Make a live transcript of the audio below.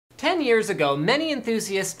10 years ago, many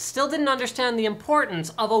enthusiasts still didn't understand the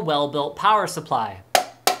importance of a well-built power supply.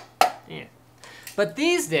 Yeah. But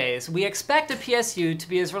these days, we expect a PSU to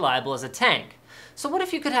be as reliable as a tank. So what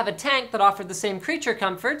if you could have a tank that offered the same creature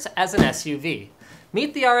comforts as an SUV?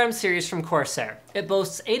 Meet the RM Series from Corsair. It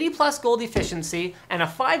boasts 80+ gold efficiency and a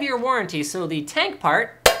 5-year warranty, so the tank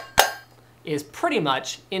part is pretty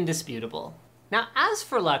much indisputable. Now, as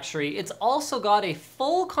for luxury, it's also got a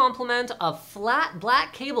full complement of flat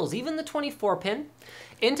black cables, even the 24-pin,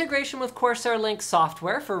 integration with Corsair Link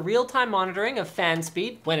software for real-time monitoring of fan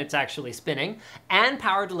speed when it's actually spinning, and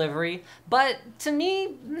power delivery. But to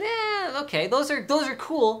me, okay, those are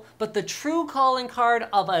cool, but the true calling card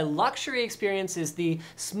of a luxury experience is the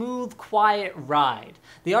smooth, quiet ride.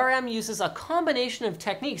 The RM uses a combination of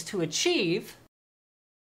techniques to achieve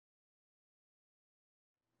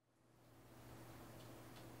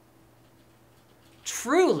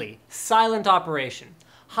truly silent operation.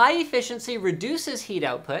 High efficiency reduces heat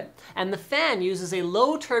output, and the fan uses a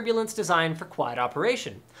low turbulence design for quiet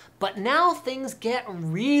operation. But now things get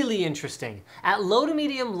really interesting. At low to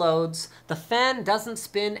medium loads, the fan doesn't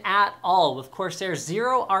spin at all with Corsair's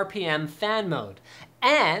 0 RPM fan mode.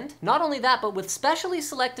 And not only that, but with specially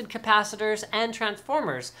selected capacitors and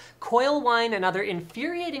transformers, coil whine and other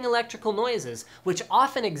infuriating electrical noises, which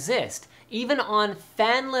often exist, even on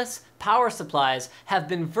fanless power supplies, have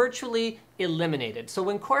been virtually eliminated. So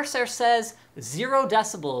when Corsair says 0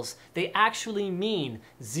 decibels, they actually mean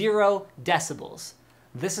 0 decibels.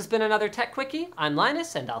 This has been another Tech Quickie. I'm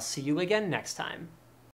Linus, and I'll see you again next time.